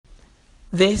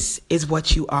This is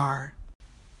what you are.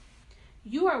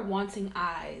 You are wanting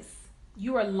eyes.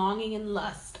 You are longing and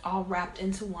lust, all wrapped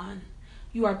into one.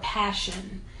 You are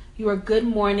passion. You are good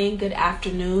morning, good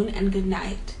afternoon, and good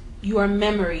night. You are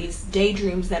memories,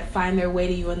 daydreams that find their way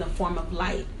to you in the form of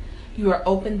light. You are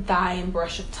open thigh and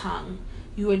brush of tongue.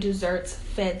 You are desserts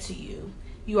fed to you.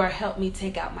 You are help me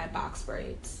take out my box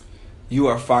braids. You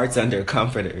are farts under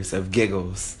comforters of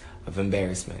giggles, of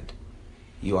embarrassment.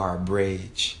 You are a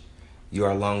bridge. You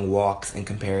are long walks and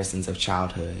comparisons of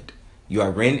childhood. You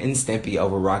are Ren and Stimpy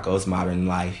over Rocco's Modern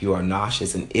Life. You are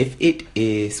nauseous, and if it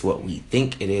is what we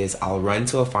think it is, I'll run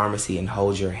to a pharmacy and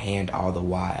hold your hand all the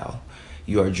while.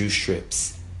 You are juice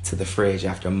strips to the fridge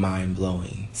after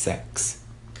mind-blowing sex.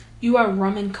 You are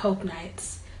rum and coke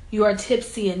nights. You are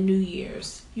tipsy in New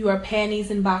Year's. You are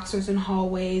panties and boxers in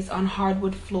hallways, on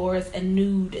hardwood floors, and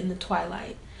nude in the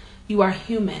twilight. You are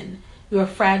human. You are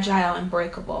fragile and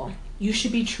breakable. You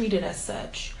should be treated as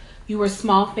such. You are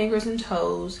small fingers and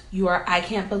toes. You are I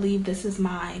can't believe this is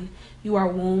mine. You are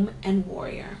womb and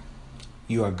warrior.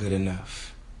 You are good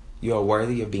enough. You are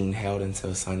worthy of being held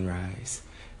until sunrise.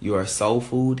 You are soul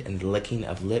food and the licking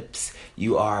of lips.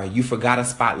 You are, you forgot a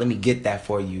spot, let me get that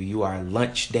for you. You are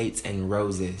lunch dates and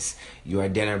roses. You are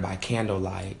dinner by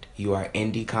candlelight. You are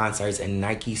indie concerts and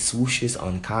Nike swooshes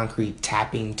on concrete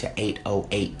tapping to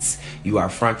 808s. You are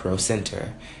front row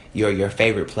center. You are your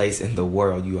favorite place in the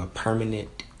world. You are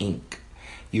permanent ink.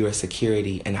 You are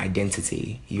security and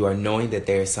identity. You are knowing that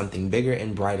there is something bigger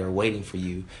and brighter waiting for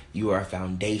you. You are a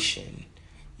foundation.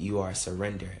 You are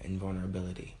surrender and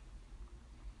vulnerability.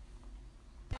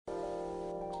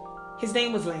 His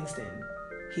name was Langston.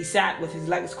 He sat with his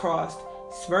legs crossed,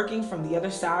 smirking from the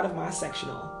other side of my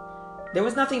sectional. There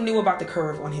was nothing new about the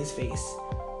curve on his face.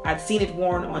 I'd seen it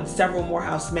worn on several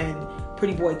Morehouse men,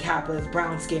 pretty boy Kappas,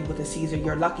 brown skin with a Caesar,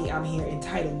 you're lucky I'm here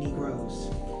entitled Negroes.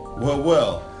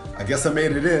 Well, I guess I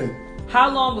made it in. How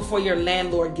long before your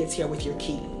landlord gets here with your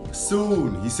key?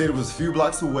 Soon. He said it was a few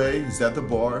blocks away. He's at the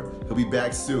bar. He'll be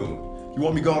back soon. You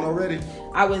want me gone already?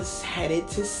 I was headed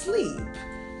to sleep.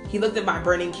 He looked at my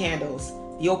burning candles,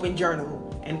 the open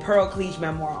journal, and Pearl Cleage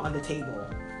memoir on the table.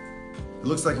 It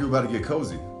looks like you're about to get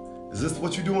cozy. Is this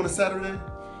what you do on a Saturday?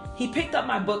 He picked up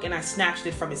my book and I snatched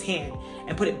it from his hand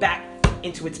and put it back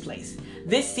into its place.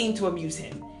 This seemed to amuse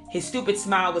him. His stupid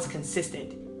smile was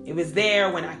consistent. It was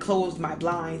there when I closed my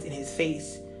blinds in his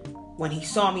face, when he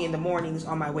saw me in the mornings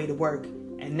on my way to work,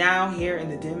 and now here in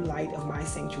the dim light of my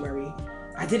sanctuary.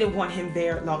 I didn't want him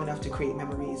there long enough to create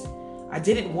memories. I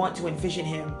didn't want to envision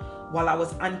him while I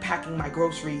was unpacking my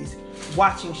groceries,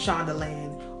 watching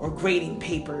Shondaland, or grading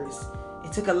papers.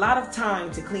 It took a lot of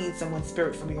time to clean someone's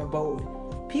spirit from your abode.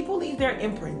 People leave their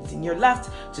imprints and you're left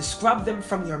to scrub them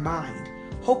from your mind,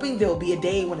 hoping there'll be a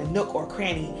day when a nook or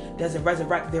cranny doesn't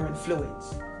resurrect their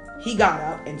influence. He got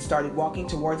up and started walking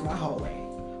towards my hallway.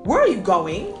 Where are you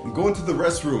going? I'm going to the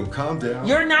restroom. Calm down.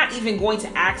 You're not even going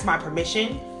to ask my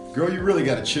permission? Girl, you really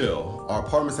gotta chill. Our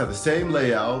apartments have the same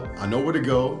layout. I know where to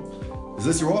go. Is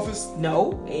this your office?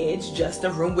 No, it's just a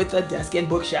room with a desk and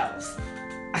bookshelves.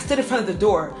 I stood in front of the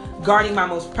door, guarding my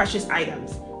most precious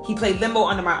items. He played limbo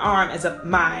under my arm as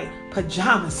my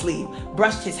pajama sleeve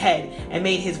brushed his head and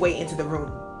made his way into the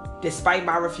room. Despite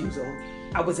my refusal,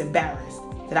 I was embarrassed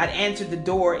that I'd answered the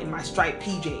door in my striped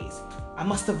PJs. I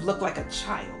must have looked like a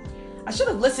child. I should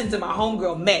have listened to my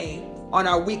homegirl May on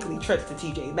our weekly trips to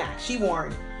TJ Maxx. She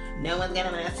warned, no one's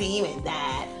gonna wanna see you in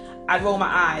that. I'd roll my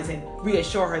eyes and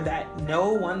reassure her that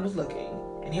no one was looking.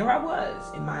 And here I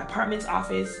was, in my apartment's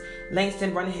office,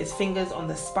 Langston running his fingers on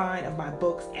the spine of my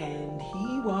books, and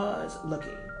he was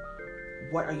looking.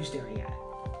 What are you staring at?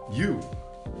 You.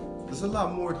 There's a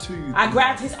lot more to you. I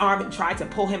grabbed his arm and tried to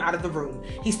pull him out of the room.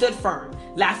 He stood firm,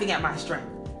 laughing at my strength.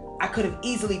 I could have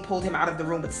easily pulled him out of the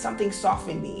room, but something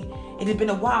softened me. It had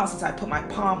been a while since I put my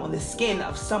palm on the skin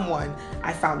of someone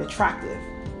I found attractive.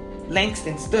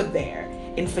 Langston stood there,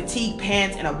 in fatigue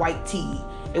pants and a white tee.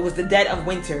 It was the dead of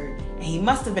winter, and he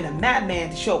must have been a madman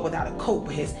to show up without a coat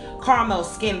with his caramel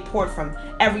skin poured from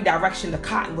every direction the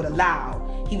cotton would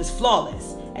allow. He was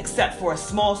flawless, except for a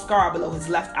small scar below his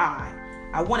left eye.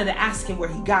 I wanted to ask him where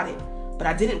he got it, but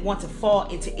I didn't want to fall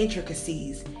into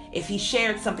intricacies. If he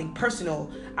shared something personal,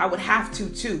 I would have to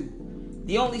too.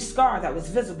 The only scar that was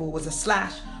visible was a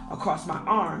slash across my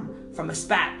arm from a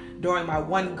spat during my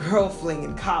one girl fling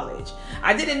in college.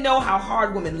 I didn't know how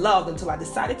hard women loved until I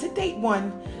decided to date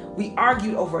one. We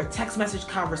argued over a text message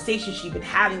conversation she'd been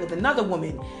having with another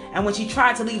woman, and when she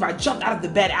tried to leave, I jumped out of the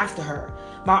bed after her.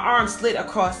 My arm slid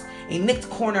across a nicked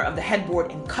corner of the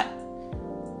headboard and cut.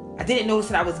 I didn't notice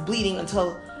that I was bleeding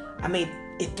until I made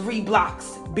it 3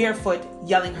 blocks, barefoot,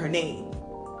 yelling her name.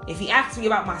 If he asked me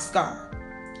about my scar,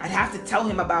 I'd have to tell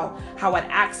him about how I'd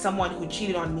asked someone who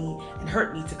cheated on me and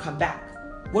hurt me to come back.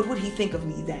 What would he think of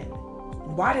me then?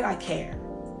 And why did I care?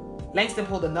 Langston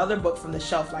pulled another book from the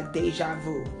shelf like deja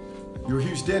vu. You're a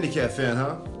huge Danny Cat fan,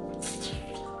 huh?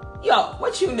 Yo,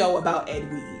 what you know about Ed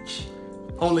Weege?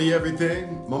 Only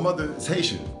everything. My mother is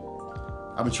Haitian.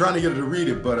 I've been trying to get her to read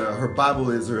it, but her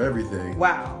Bible is her everything.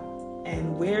 Wow.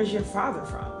 And where's your father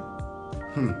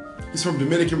from? He's from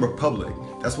Dominican Republic.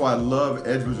 That's why I love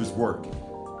Edward's work.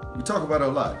 We talk about it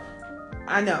a lot.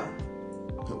 I know.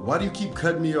 Why do you keep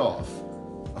cutting me off?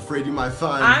 Afraid you might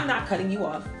find... I'm not cutting you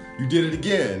off. You did it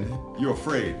again. You're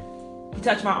afraid. He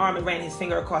touched my arm and ran his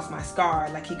finger across my scar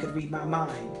like he could read my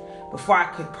mind. Before I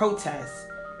could protest,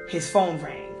 his phone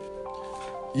rang.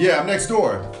 Yeah, I'm next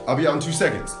door. I'll be out in 2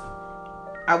 seconds.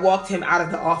 I walked him out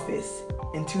of the office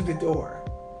and to the door.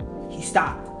 He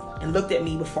stopped and looked at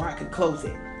me before I could close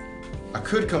it. I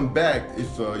could come back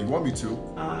if you want me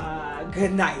to.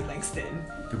 Good night, Langston.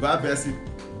 Goodbye, Bessie.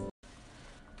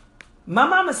 My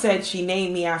mama said she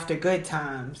named me after good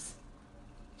times.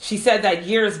 She said that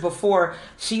years before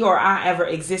she or I ever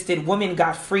existed, women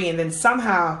got free and then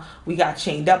somehow we got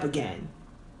chained up again.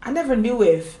 I never knew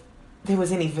if there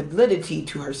was any validity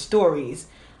to her stories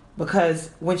because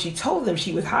when she told them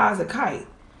she was high as a kite,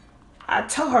 I'd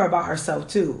tell her about herself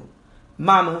too.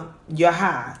 Mama, you're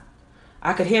high.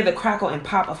 I could hear the crackle and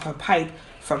pop of her pipe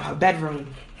from her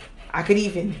bedroom. I could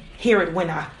even hear it when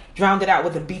I drowned it out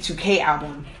with a B2K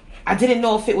album. I didn't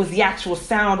know if it was the actual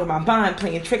sound or my mind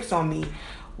playing tricks on me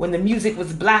when the music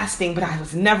was blasting, but I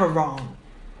was never wrong.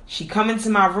 She'd come into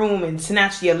my room and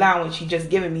snatch the allowance she'd just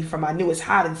given me from my newest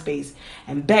hiding space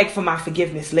and beg for my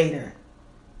forgiveness later.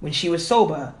 When she was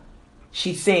sober,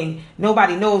 she'd sing,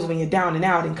 "Nobody knows when you're down and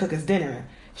out," and cook us dinner.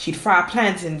 She'd fry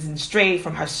plantains and stray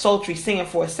from her sultry singing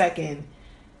for a second.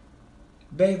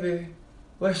 Baby,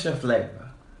 what's your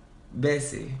flavor?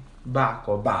 Bessie, Bach,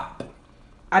 or Bop?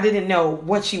 I didn't know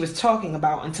what she was talking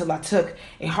about until I took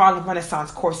a Harlem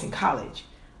Renaissance course in college.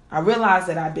 I realized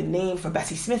that I'd been named for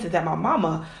Bessie Smith and that my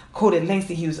mama quoted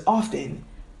Langston Hughes often.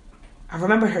 I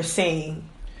remembered her saying,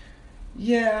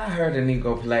 Yeah, I heard a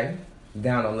Negro play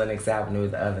down on Lenox Avenue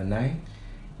the other night.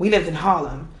 We lived in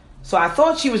Harlem, so I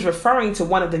thought she was referring to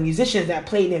one of the musicians that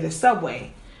played near the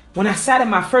subway. When I sat in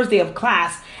my first day of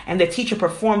class and the teacher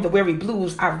performed the Weary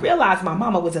Blues, I realized my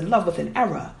mama was in love with an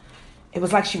era. It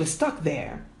was like she was stuck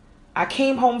there. I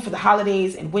came home for the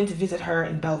holidays and went to visit her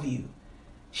in Bellevue.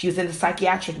 She was in the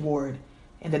psychiatric ward,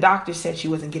 and the doctor said she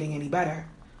wasn't getting any better.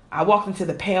 I walked into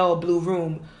the pale blue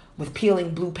room with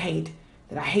peeling blue paint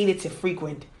that I hated to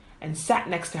frequent and sat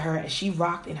next to her as she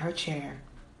rocked in her chair.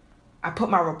 I put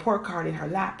my report card in her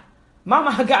lap.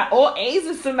 Mama, I got all A's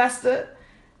this semester.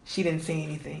 She didn't say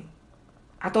anything.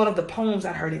 I thought of the poems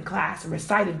I'd heard in class and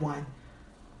recited one.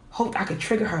 Hoped I could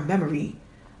trigger her memory.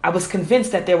 I was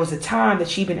convinced that there was a time that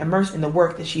she'd been immersed in the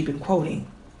work that she'd been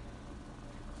quoting.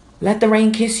 Let the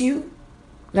rain kiss you.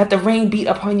 Let the rain beat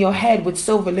upon your head with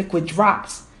silver liquid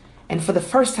drops. And for the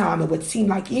first time in what seemed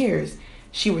like years,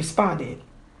 she responded,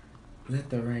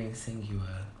 Let the rain sing you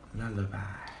a lullaby.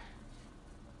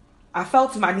 I fell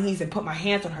to my knees and put my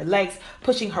hands on her legs,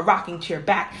 pushing her rocking chair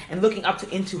back and looking up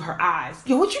into her eyes.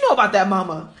 Yo, what you know about that,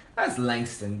 mama? That's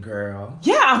Langston, girl.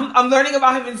 Yeah, I'm learning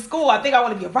about him in school. I think I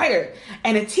want to be a writer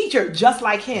and a teacher just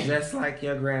like him. Just like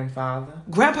your grandfather.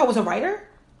 Grandpa was a writer?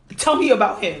 Tell me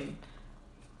about him.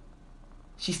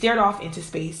 She stared off into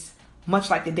space, much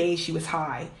like the days she was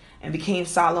high, and became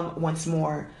solemn once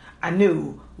more. I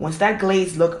knew, once that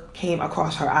glazed look came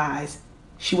across her eyes,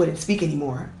 she wouldn't speak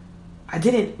anymore. I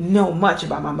didn't know much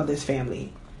about my mother's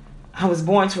family. I was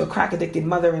born to a crack-addicted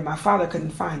mother and my father couldn't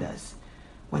find us.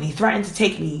 When he threatened to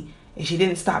take me and she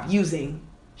didn't stop using,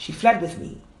 she fled with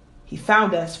me. He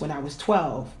found us when I was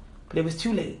 12, but it was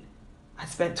too late. I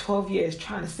spent 12 years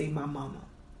trying to save my mama,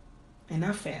 and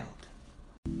I failed.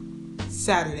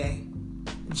 Saturday,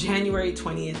 January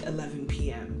 20th, 11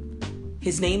 p.m.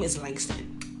 His name is Langston.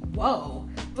 Whoa,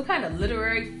 what kind of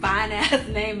literary fine-ass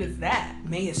name is that?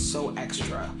 May is so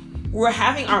extra. We're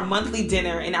having our monthly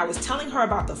dinner and I was telling her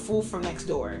about the fool from next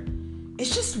door.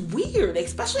 It's just weird,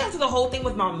 especially after the whole thing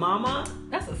with my mama.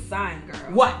 That's a sign, girl.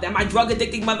 What, that my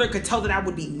drug-addicted mother could tell that I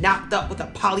would be knocked up with a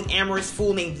polyamorous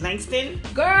fool named Langston?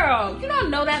 Girl, you don't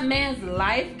know that man's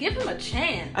life. Give him a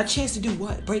chance. A chance to do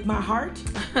what? Break my heart?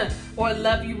 Or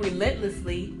love you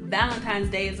relentlessly. Valentine's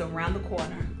Day is around the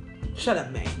corner. Shut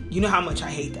up, May. You know how much I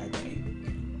hate that day.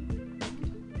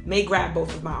 May grabbed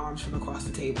both of my arms from across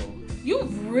the table.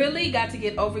 You've really got to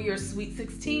get over your sweet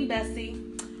 16, Bessie.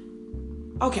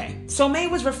 Okay, so May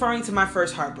was referring to my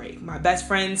first heartbreak. My best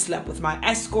friend slept with my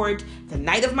escort the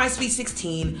night of my sweet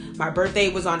 16. My birthday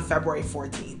was on February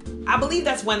 14th. I believe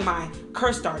that's when my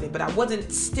curse started, but I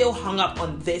wasn't still hung up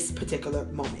on this particular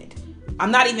moment.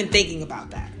 I'm not even thinking about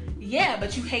that. Yeah,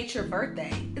 but you hate your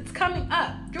birthday. It's coming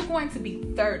up. You're going to be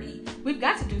 30. We've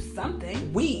got to do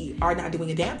something. We are not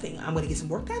doing a damn thing. I'm going to get some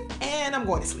work done, and I'm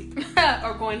going to sleep.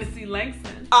 Or going to see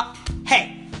Langston.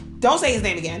 Hey. Don't say his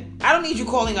name again. I don't need you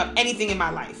calling up anything in my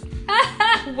life.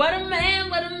 What a man,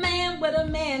 what a man, what a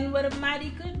man, what a mighty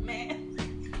good man.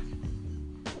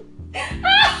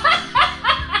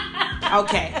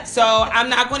 Okay, so I'm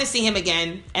not going to see him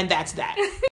again, and that's that.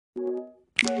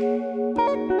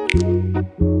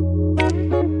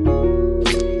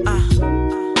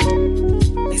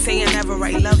 They say I never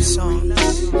write love songs.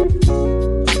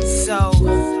 So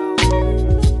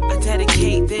I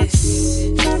dedicate this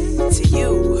to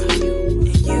you,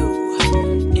 and you,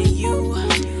 and you,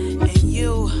 and you, and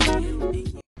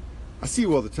you. I see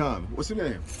you all the time. What's your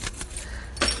name?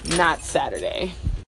 Not Saturday.